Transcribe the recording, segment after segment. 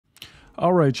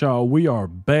All right, y'all, we are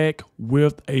back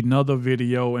with another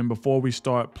video. And before we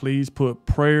start, please put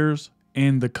prayers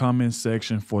in the comment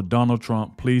section for Donald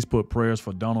Trump. Please put prayers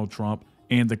for Donald Trump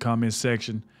in the comment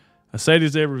section. I say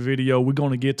this every video. We're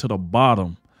going to get to the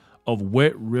bottom of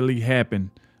what really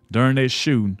happened during that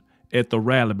shooting at the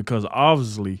rally, because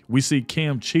obviously we see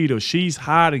Kim Cheetah. She's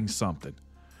hiding something.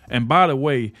 And by the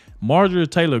way, Marjorie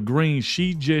Taylor Greene,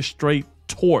 she just straight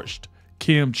torched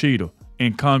Kim Cheetah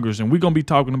in Congress, and we're gonna be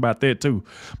talking about that too.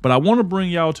 But I want to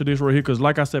bring y'all to this right here because,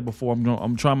 like I said before,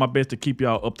 I'm trying my best to keep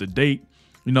y'all up to date,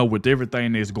 you know, with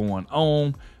everything that's going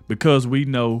on, because we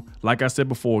know, like I said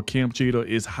before, Kim Cheetah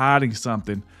is hiding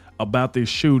something about this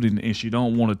shooting and she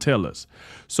don't want to tell us.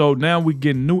 So now we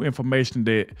get new information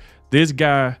that this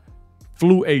guy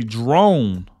flew a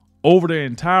drone over the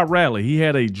entire rally. He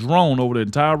had a drone over the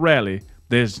entire rally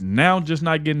that's now just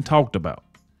not getting talked about.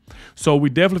 So we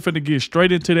definitely finna get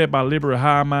straight into that by Liberty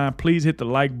High Mind. Please hit the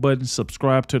like button,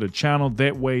 subscribe to the channel.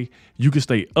 That way you can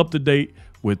stay up to date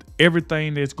with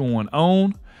everything that's going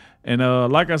on. And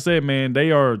like I said, man,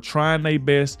 they are trying their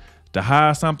best to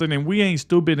hide something, and we ain't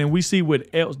stupid, and we see what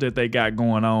else that they got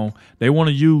going on. They want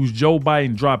to use Joe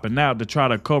Biden dropping out to try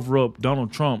to cover up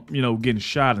Donald Trump, you know, getting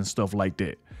shot and stuff like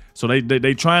that. So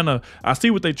they trying to, I see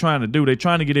what they trying to do. They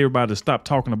trying to get everybody to stop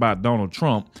talking about Donald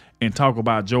Trump and talk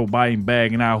about Joe Biden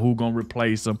bagging out, who gonna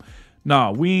replace him.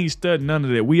 Nah, we ain't studying none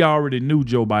of that. We already knew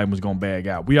Joe Biden was gonna bag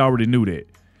out. We already knew that.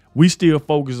 We still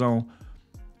focus on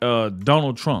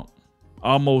Donald Trump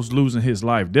almost losing his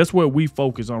life. That's what we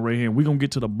focus on right here. And we're gonna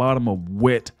get to the bottom of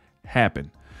what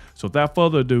happened. So without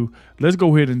further ado, let's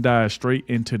go ahead and dive straight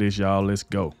into this, y'all. Let's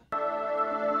go.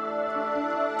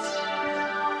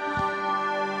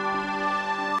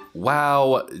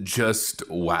 Wow, just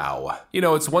wow. You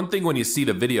know, it's one thing when you see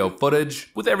the video footage,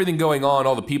 with everything going on,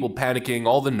 all the people panicking,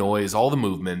 all the noise, all the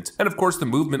movement, and of course the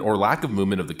movement or lack of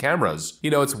movement of the cameras. You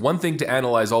know, it's one thing to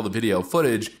analyze all the video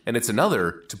footage, and it's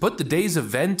another to put the day's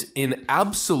event in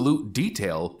absolute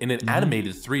detail in an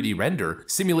animated 3D render,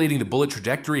 simulating the bullet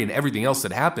trajectory and everything else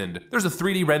that happened. There's a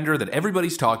 3D render that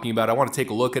everybody's talking about. I want to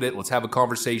take a look at it. Let's have a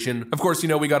conversation. Of course, you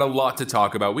know, we got a lot to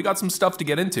talk about. We got some stuff to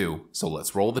get into, so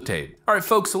let's roll the tape. All right,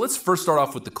 folks, so let's first start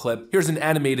off with the clip. Here's an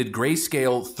animated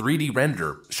grayscale 3D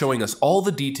render showing us all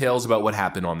the details about what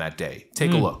happened on that day.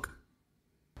 Take a look.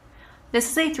 This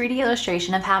is a 3D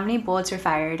illustration of how many bullets were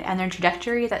fired and their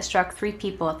trajectory that struck 3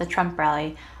 people at the Trump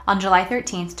rally on July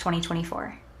 13th,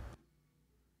 2024.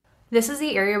 This is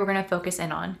the area we're going to focus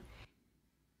in on.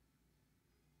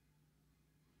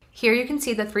 Here you can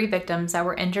see the 3 victims that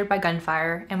were injured by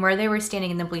gunfire and where they were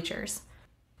standing in the bleachers.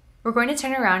 We're going to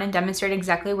turn around and demonstrate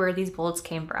exactly where these bullets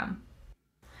came from.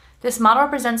 This model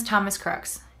represents Thomas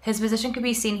Crooks. His position could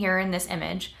be seen here in this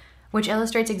image, which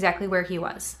illustrates exactly where he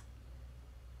was.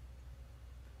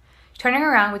 Turning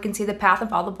around, we can see the path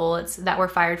of all the bullets that were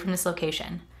fired from this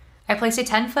location. I placed a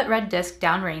 10-foot red disc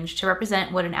downrange to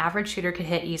represent what an average shooter could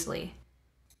hit easily.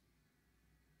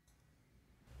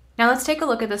 Now let's take a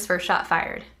look at this first shot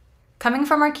fired. Coming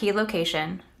from our key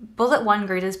location, bullet 1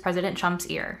 grazes President Trump's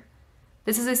ear.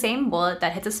 This is the same bullet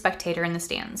that hits a spectator in the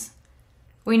stands.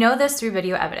 We know this through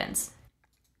video evidence.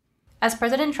 As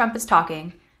President Trump is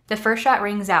talking, the first shot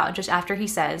rings out just after he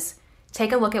says,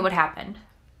 "Take a look at what happened."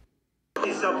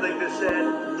 Something to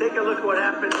say. Take a look at what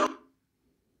happened.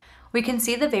 We can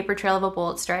see the vapor trail of a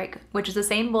bullet strike, which is the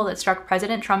same bullet that struck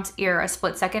President Trump's ear a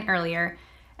split second earlier,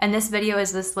 and this video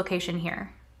is this location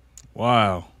here.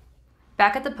 Wow.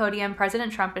 Back at the podium,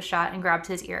 President Trump is shot and grabbed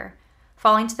his ear,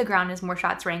 falling to the ground as more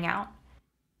shots rang out.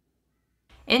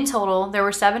 In total, there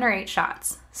were 7 or 8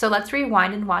 shots, so let's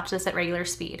rewind and watch this at regular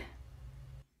speed.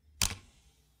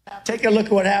 Take a look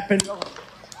at what happened.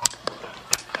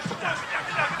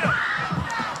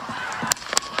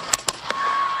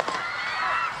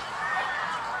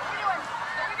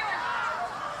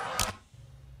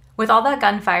 With all that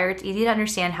gunfire, it's easy to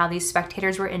understand how these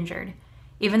spectators were injured,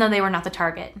 even though they were not the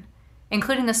target,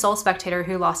 including the sole spectator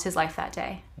who lost his life that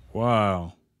day.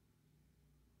 Wow.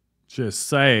 Just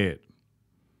sad.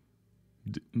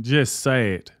 Just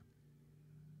sad.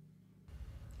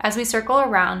 As we circle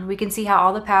around, we can see how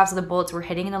all the paths of the bullets were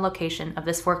hitting in the location of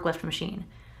this forklift machine,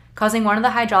 causing one of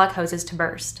the hydraulic hoses to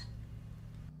burst.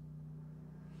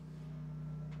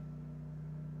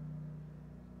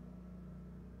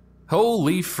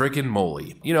 Holy frickin'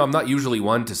 moly. You know, I'm not usually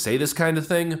one to say this kind of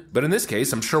thing, but in this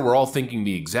case, I'm sure we're all thinking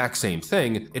the exact same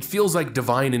thing. It feels like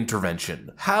divine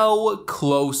intervention. How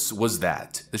close was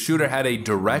that? The shooter had a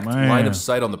direct line of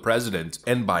sight on the president,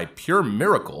 and by pure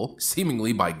miracle,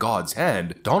 seemingly by God's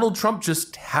hand, Donald Trump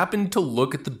just happened to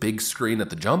look at the big screen at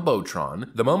the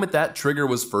Jumbotron the moment that trigger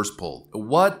was first pulled.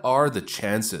 What are the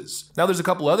chances? Now, there's a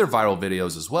couple other viral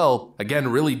videos as well, again,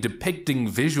 really depicting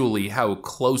visually how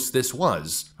close this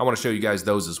was. I want to show you guys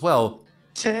those as well.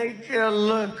 Take a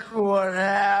look what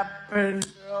happened.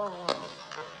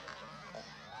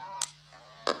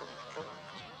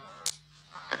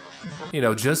 You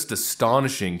know, just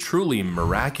astonishing, truly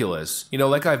miraculous. You know,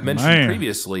 like I've mentioned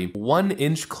previously, 1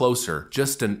 inch closer,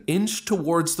 just an inch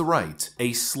towards the right,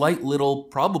 a slight little,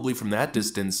 probably from that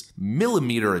distance,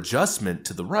 millimeter adjustment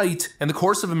to the right, and the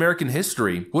course of American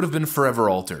history would have been forever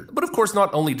altered. But of course,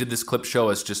 not only did this clip show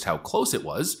us just how close it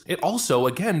was, it also,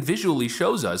 again, visually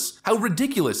shows us how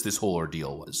ridiculous this whole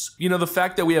ordeal was. You know, the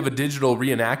fact that we have a digital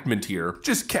reenactment here,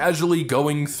 just casually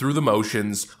going through the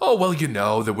motions. Oh, well, you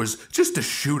know, there was just a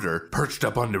shooter perched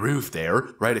up on the roof there,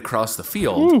 right across the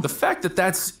field. Ooh. The fact that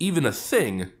that's even a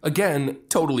thing, again,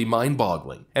 totally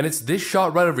mind-boggling. And it's this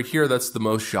shot right over here that's the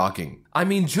most shocking. I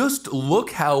mean, just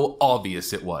look how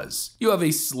obvious it was. You have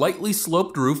a slightly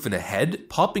sloped roof and a head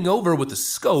popping over with a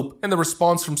scope, and the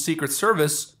response from Secret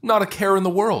Service, not a care in the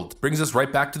world. Brings us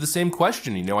right back to the same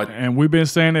question, you know. And we've been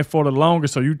saying it for the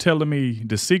longest, so you telling me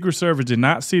the Secret Service did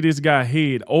not see this guy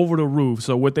head over the roof,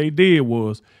 so what they did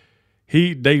was,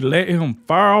 they let him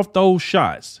fire off those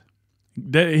shots.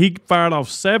 He fired off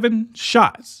 7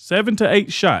 shots, 7 to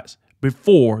 8 shots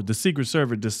before the Secret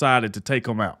Service decided to take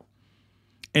him out.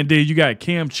 And then you got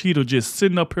Cam Cheeto just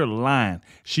sitting up here lying.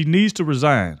 She needs to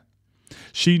resign.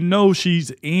 She knows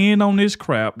she's in on this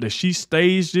crap, that she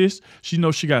staged this. She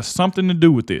knows she got something to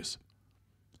do with this.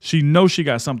 She knows she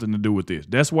got something to do with this.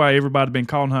 That's why everybody been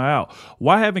calling her out.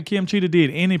 Why haven't Cam Cheeto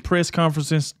did any press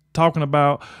conferences talking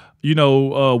about, you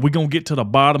know, we're going to get to the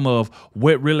bottom of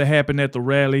what really happened at the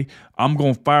rally. I'm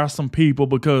going to fire some people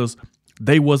because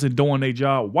they wasn't doing their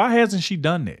job. Why hasn't she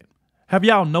done that? Have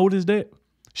y'all noticed that?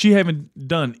 She haven't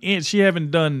done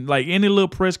like any little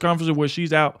press conference where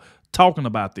she's out talking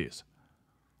about this.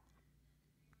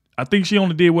 I think she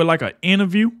only did with like an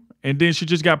interview, and then she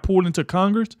just got pulled into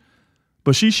Congress.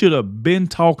 But she should have been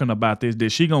talking about this, that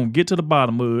she going to get to the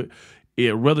bottom of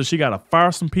it. Whether she got to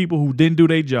fire some people who didn't do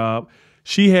their job.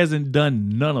 She hasn't done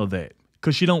none of that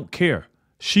because she don't care.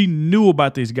 She knew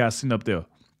about this guy sitting up there.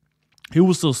 He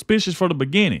was suspicious from the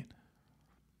beginning.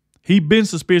 He been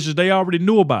suspicious. They already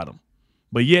knew about him.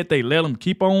 But yet they let him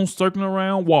keep on circling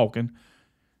around walking.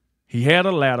 He had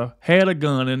a ladder, had a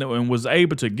gun, and was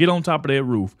able to get on top of that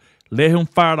roof, let him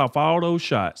fire off all those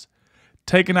shots,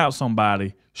 taking out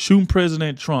somebody, shooting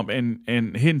President Trump,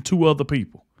 and hitting 2 other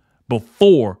people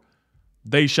before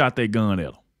they shot their gun at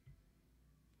him.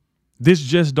 This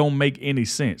just don't make any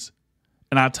sense.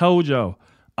 And I told y'all,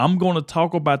 I'm going to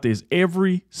talk about this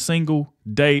every single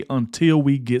day until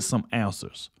we get some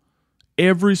answers.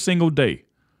 Every single day.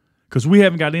 Because we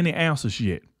haven't got any answers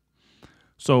yet.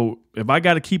 So if I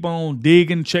got to keep on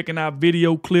digging, checking out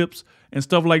video clips and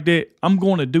stuff like that, I'm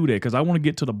going to do that because I want to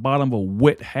get to the bottom of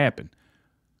what happened.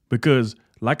 Because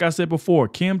like I said before,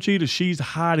 Kim Cheetah, she's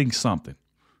hiding something.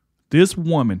 This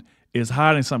woman is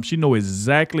hiding something. She knows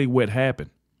exactly what happened.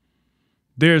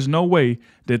 There's no way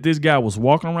that this guy was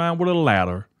walking around with a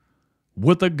ladder,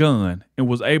 with a gun, and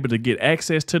was able to get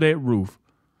access to that roof.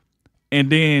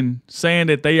 And then saying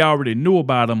that they already knew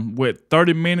about him,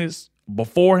 30 minutes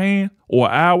beforehand or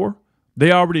an hour,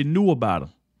 they already knew about him.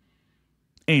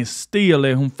 And still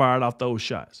let him fire off those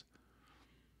shots.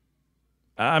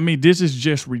 I mean, this is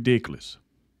just ridiculous.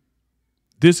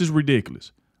 This is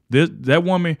ridiculous. That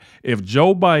woman, if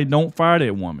Joe Biden don't fire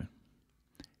that woman,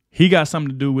 he got something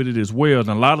to do with it as well. And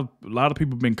a lot of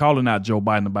people have been calling out Joe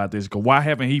Biden about this because why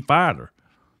haven't he fired her?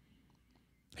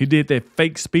 He did that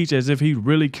fake speech as if he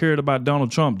really cared about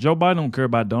Donald Trump. Joe Biden don't care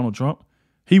about Donald Trump.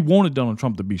 He wanted Donald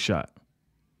Trump to be shot.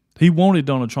 He wanted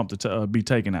Donald Trump to be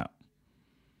taken out.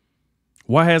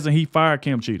 Why hasn't he fired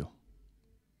Cam Cheeto?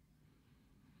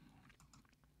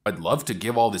 I'd love to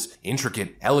give all this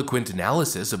intricate, eloquent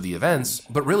analysis of the events,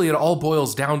 but really it all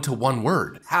boils down to one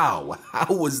word. How?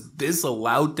 How was this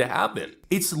allowed to happen?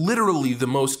 It's literally the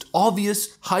most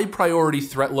obvious, high-priority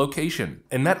threat location.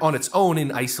 And that on its own, in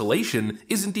isolation,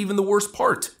 isn't even the worst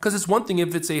part. Because it's one thing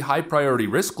if it's a high-priority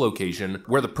risk location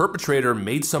where the perpetrator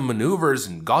made some maneuvers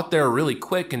and got there really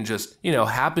quick and just,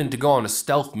 happened to go on a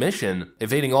stealth mission,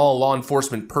 evading all law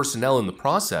enforcement personnel in the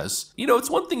process. It's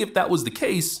one thing if that was the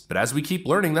case, but as we keep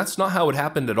learning, that's not how it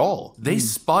happened at all. They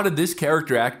spotted this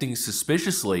character acting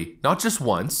suspiciously, not just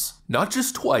once, not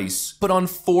just twice, but on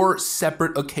 4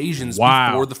 separate occasions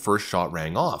before the first shot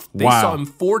rang off. They saw him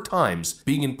 4 times,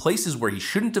 being in places where he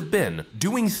shouldn't have been,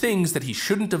 doing things that he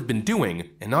shouldn't have been doing,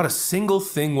 and not a single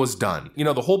thing was done.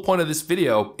 The whole point of this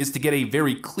video is to get a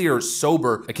very clear,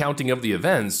 sober accounting of the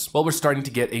events, while we're starting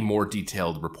to get a more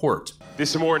detailed report.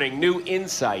 This morning, new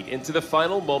insight into the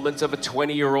final moments of a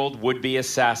 20-year-old would-be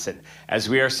assassin, as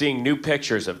we are seeing new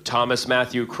pictures of Thomas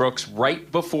Matthew Crooks right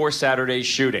before Saturday's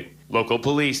shooting. Local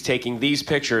police taking these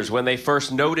pictures when they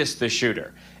first noticed the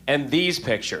shooter, and these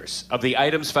pictures of the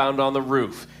items found on the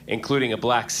roof, including a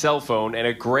black cell phone and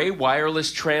a gray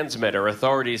wireless transmitter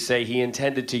authorities say he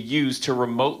intended to use to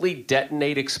remotely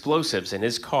detonate explosives in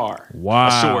his car. Wow.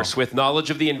 A source with knowledge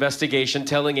of the investigation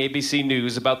telling ABC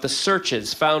News about the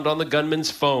searches found on the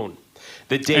gunman's phone.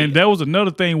 And that was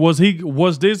another thing. Was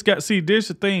this guy? See, this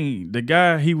the thing. The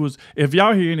guy, he was. If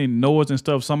y'all hear any noise and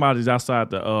stuff, somebody's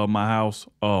outside the my house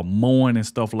mowing and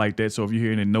stuff like that. So if you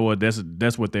hear any noise,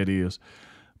 that's what that is.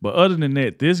 But other than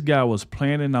that, this guy was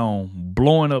planning on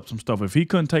blowing up some stuff. If he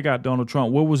couldn't take out Donald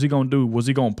Trump, what was he gonna do? Was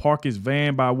he gonna park his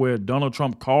van by where Donald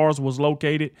Trump cars was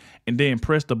located and then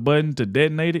press the button to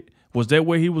detonate it? Was that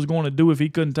what he was going to do if he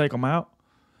couldn't take them out?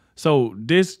 So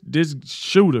this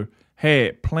shooter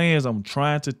had plans on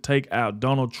trying to take out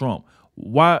Donald Trump.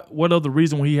 Why? What other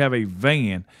reason would he have a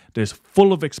van that's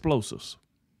full of explosives?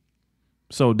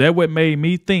 So that what made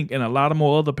me think, and a lot of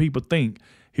more other people think,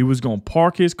 he was going to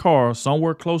park his car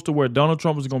somewhere close to where Donald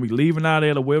Trump was going to be leaving out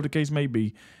there, or whatever the case may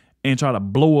be, and try to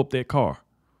blow up that car.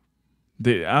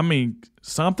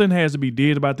 Something has to be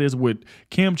did about this with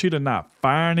Kim Cheetah not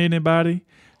firing anybody.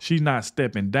 She's not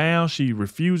stepping down. She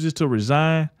refuses to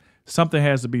resign. Something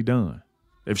has to be done.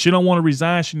 If she don't want to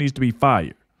resign, she needs to be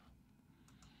fired.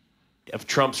 Of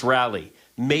Trump's rally,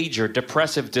 major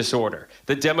depressive disorder,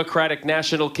 the Democratic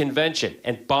National Convention,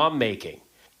 and bomb making.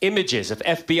 Images of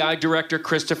FBI Director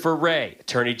Christopher Wray,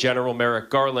 Attorney General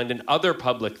Merrick Garland, and other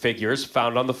public figures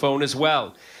found on the phone as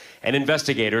well. And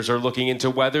investigators are looking into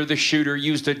whether the shooter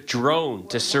used a drone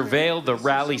to surveil the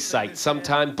rally site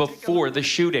sometime before the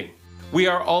shooting. We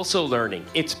are also learning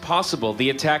it's possible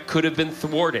the attack could have been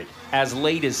thwarted as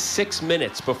late as 6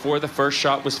 minutes before the first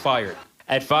shot was fired.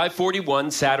 At 5:41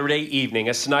 Saturday evening,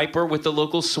 a sniper with the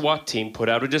local SWAT team put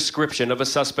out a description of a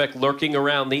suspect lurking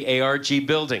around the ARG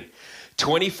building.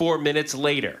 24 minutes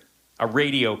later, a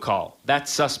radio call. That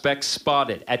suspect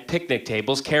spotted at picnic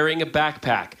tables carrying a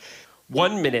backpack.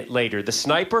 1 minute later, the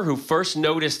sniper who first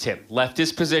noticed him left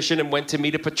his position and went to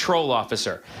meet a patrol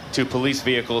officer. 2 police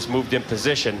vehicles moved in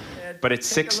position, but at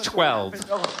 6:12,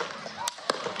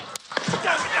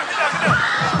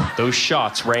 those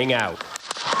shots rang out.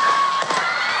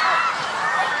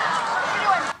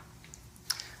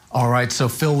 All right, so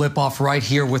Phil Lipoff right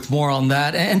here with more on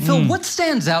that. And Phil, what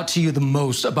stands out to you the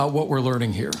most about what we're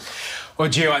learning here? Well,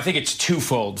 Gio, I think it's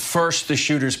twofold. First, the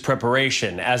shooter's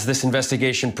preparation. As this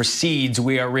investigation proceeds,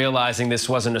 we are realizing this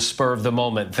wasn't a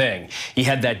spur-of-the-moment thing. He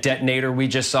had that detonator we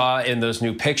just saw in those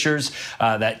new pictures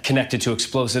that connected to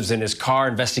explosives in his car.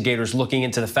 Investigators looking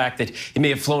into the fact that he may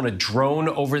have flown a drone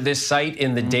over this site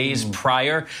in the days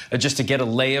prior just to get a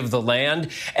lay of the land.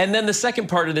 And then the second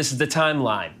part of this is the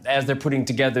timeline. As they're putting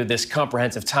together this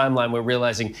comprehensive timeline, we're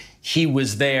realizing he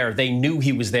was there. They knew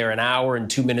he was there an hour and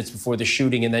 2 minutes before the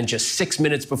shooting, and then just 6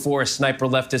 minutes before a sniper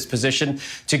left his position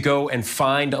to go and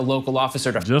find a local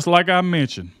officer. Just like I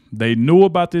mentioned, they knew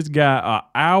about this guy an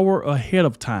hour ahead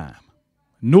of time.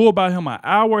 Knew about him an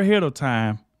hour ahead of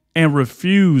time and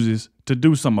refuses to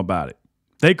do something about it.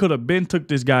 They could have been took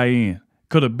this guy in,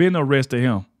 could have been arrested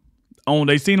him.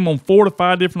 They seen him on 4 to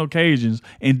 5 different occasions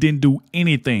and didn't do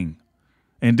anything.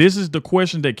 And this is the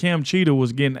question that Kim Cheetah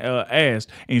was getting asked,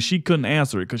 and she couldn't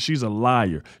answer it because she's a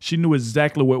liar. She knew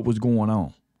exactly what was going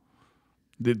on.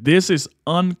 This is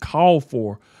uncalled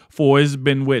for. It's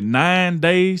been, 9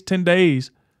 days, 10 days,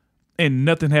 and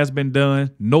nothing has been done.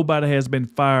 Nobody has been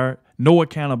fired. No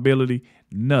accountability,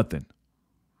 nothing.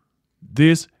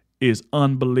 This is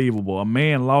unbelievable. A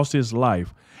man lost his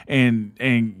life.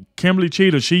 And Kimberly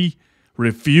Cheetah, she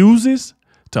refuses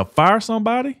to fire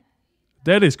somebody?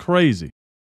 That is crazy.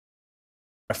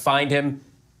 Find him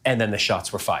and then the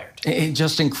shots were fired.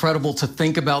 Just incredible to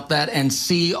think about that and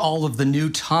see all of the new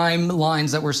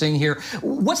timelines that we're seeing here.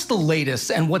 What's the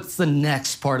latest and what's the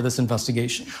next part of this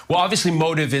investigation? Well, obviously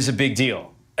motive is a big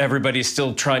deal. Everybody's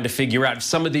still trying to figure out.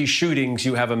 Some of these shootings,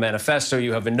 you have a manifesto,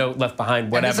 you have a note left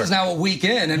behind, whatever. And this is now a week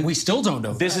in, and we still don't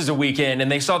know. This is a week in, and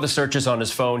they saw the searches on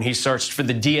his phone. He searched for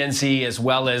the DNC as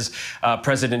well as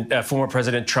former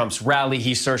President Trump's rally.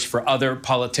 He searched for other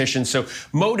politicians. So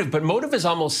motive, but motive is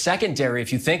almost secondary,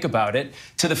 if you think about it,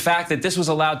 to the fact that this was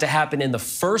allowed to happen in the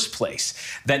first place,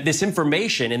 that this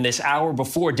information in this hour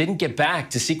before didn't get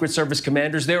back to Secret Service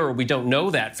commanders there, or we don't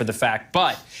know that for the fact,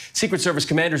 but Secret Service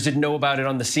commanders didn't know about it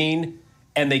on the scene,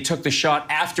 and they took the shot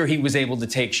after he was able to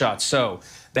take shots. So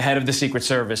the head of the Secret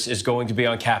Service is going to be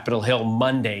on Capitol Hill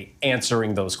Monday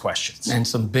answering those questions. And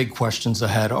some big questions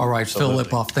ahead. All right, Absolutely.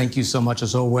 Phil Lipoff, thank you so much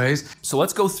as always. So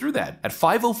let's go through that. At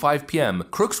 5:05 p.m.,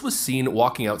 Crooks was seen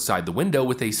walking outside the window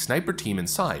with a sniper team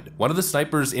inside. One of the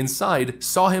snipers inside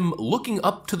saw him looking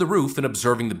up to the roof and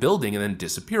observing the building and then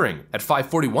disappearing. At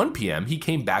 5:41 p.m., he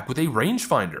came back with a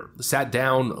rangefinder, sat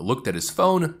down, looked at his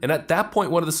phone, and at that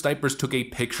point, one of the snipers took a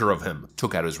picture of him,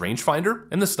 took out his rangefinder,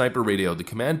 and the sniper radioed the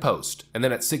command post. And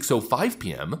then at 6:05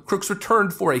 p.m., Crooks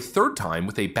returned for a third time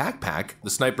with a backpack.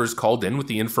 The snipers called in with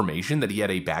the information that he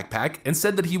had a backpack and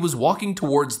said that he was walking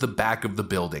towards the back of the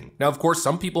building. Now, of course,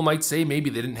 some people might say maybe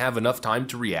they didn't have enough time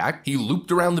to react. He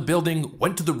looped around the building,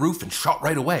 went to the roof, and shot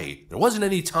right away. There wasn't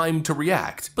any time to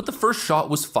react, but the first shot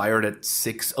was fired at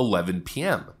 6:11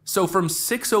 p.m. So from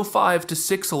 6:05 to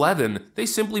 6:11, they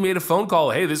simply made a phone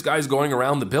call. Hey, this guy's going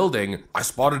around the building. I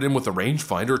spotted him with a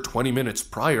rangefinder 20 minutes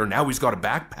prior. Now he's got a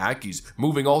backpack. He's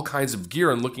moving all kinds of gear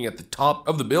and looking at the top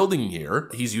of the building here.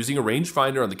 He's using a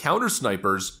rangefinder on the counter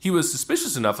snipers. He was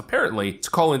suspicious enough, apparently, to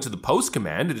call into the post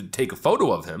command and to take a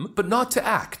photo of him, but not to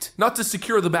act, not to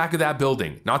secure the back of that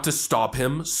building, not to stop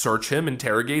him, search him,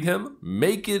 interrogate him.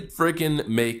 Make it frickin'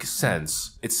 make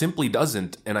sense. It simply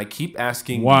doesn't, and I keep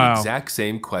asking the exact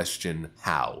same question,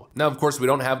 how? Now, of course, we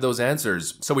don't have those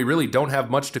answers, so we really don't have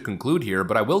much to conclude here,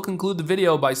 but I will conclude the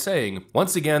video by saying,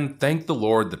 once again, thank the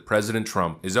Lord that President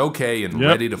Trump is okay and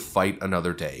ready to fight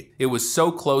another day. It was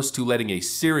so close to letting a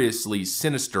seriously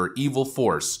sinister, evil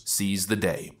force seize the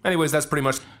day. Anyways, that's pretty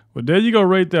much... Well, there you go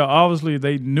right there. Obviously,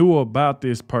 they knew about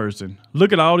this person.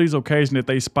 Look at all these occasions that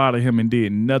they spotted him and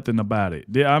did nothing about it.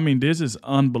 I mean, this is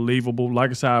unbelievable.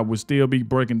 Like I said, I would still be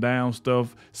breaking down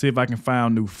stuff, see if I can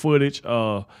find new footage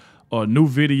or new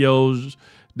videos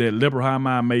that Liberal High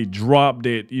Mind may drop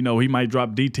that, you know, he might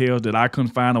drop details that I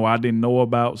couldn't find or I didn't know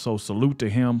about. So salute to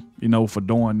him, you know, for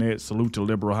doing that. Salute to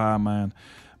Liberal High Mind.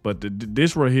 But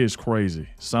this right here is crazy.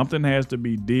 Something has to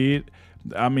be did.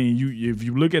 I mean, if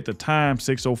you look at the time,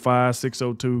 6:05,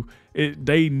 6:02,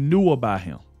 they knew about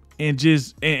him and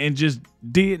just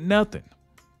did nothing,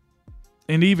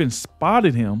 and even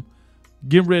spotted him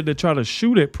getting ready to try to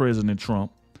shoot at President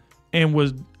Trump, and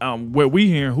was what we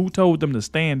hearing, who told them to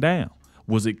stand down?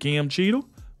 Was it Kim Cheadle?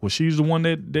 Was she the one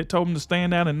that told them to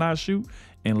stand down and not shoot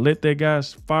and let that guy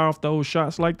fire off those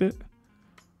shots like that?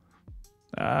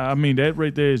 I mean, that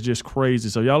right there is just crazy.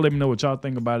 So y'all let me know what y'all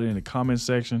think about it in the comment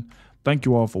section. Thank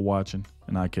you all for watching,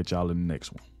 and I'll catch y'all in the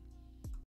next one.